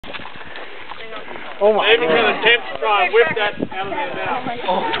Oh my Even going to attempt to try and whip that out of their mouth.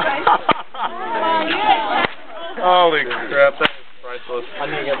 Holy crap, that is priceless. I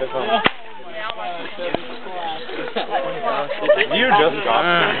need to get this home. You just got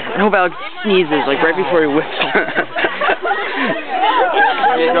I hope Alex sneezes, like, right before he whips.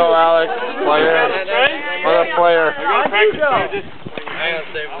 Here you go, Alex. Player. What a player. I got to practice this. Hang on,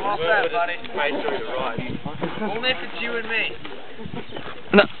 Steve. We'll just make sure you're right. Only if it's you and me.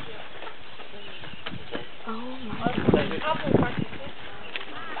 No.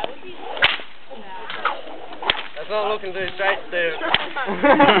 That's not looking too straight, Steve.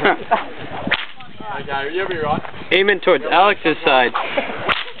 Okay, you'll be right. Aiming towards Alex's side. Oh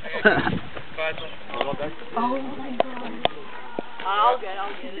my god. I'll get it.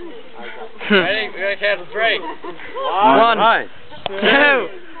 Ready? We're going to count to 3. 1, 2,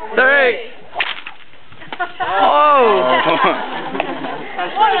 3. Oh!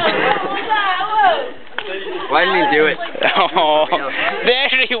 Why didn't he do it? Oh. They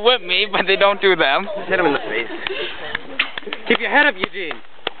actually whip me, but they don't do them. Just hit him in the face. Keep your head up, Eugene.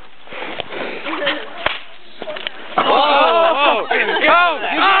 Oh! Oh! Go!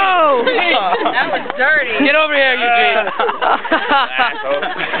 Oh! That was dirty. Get over here, Eugene.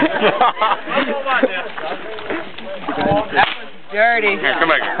 That was dirty. Here, come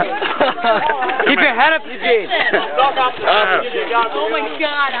back. Keep your head up, Eugene. Oh my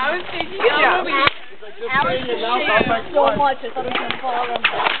god, I was thinking I was shaking so much I thought it was going to fall on me.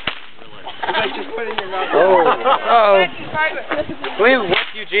 Oh. Wait, what,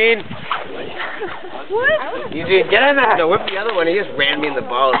 Eugene? What? Eugene, get in there. No, whip the other one. He just ran me in the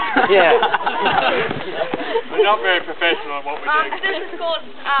balls. Yeah. We're not very professional at what we do. This is called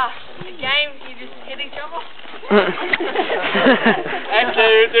a game you just hit each other.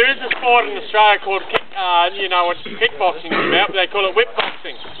 Actually, there is a sport in Australia called you know what kickboxing is about, but they call it whip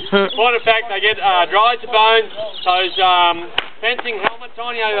boxing. Point of fact, they get dry to bones, those fencing helmets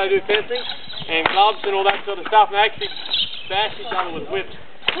on, you know, they do fencing, and gloves and all that sort of stuff, and they actually bash each other with whips.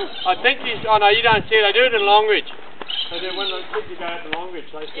 I think oh no, you don't see it, they do it in Longridge. They do when the kids go out to Longridge.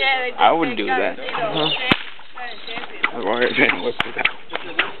 Yeah, they do. I wouldn't do that. Champion. I've already been whipped with that. It's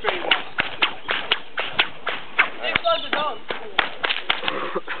a whip stream one.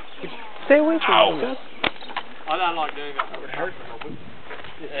 Stay away from me. I don't like doing that. It would hurt my whip.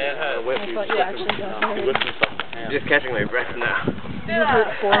 Just catching my breath now.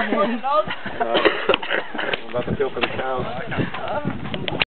 I'm about to feel for the cows.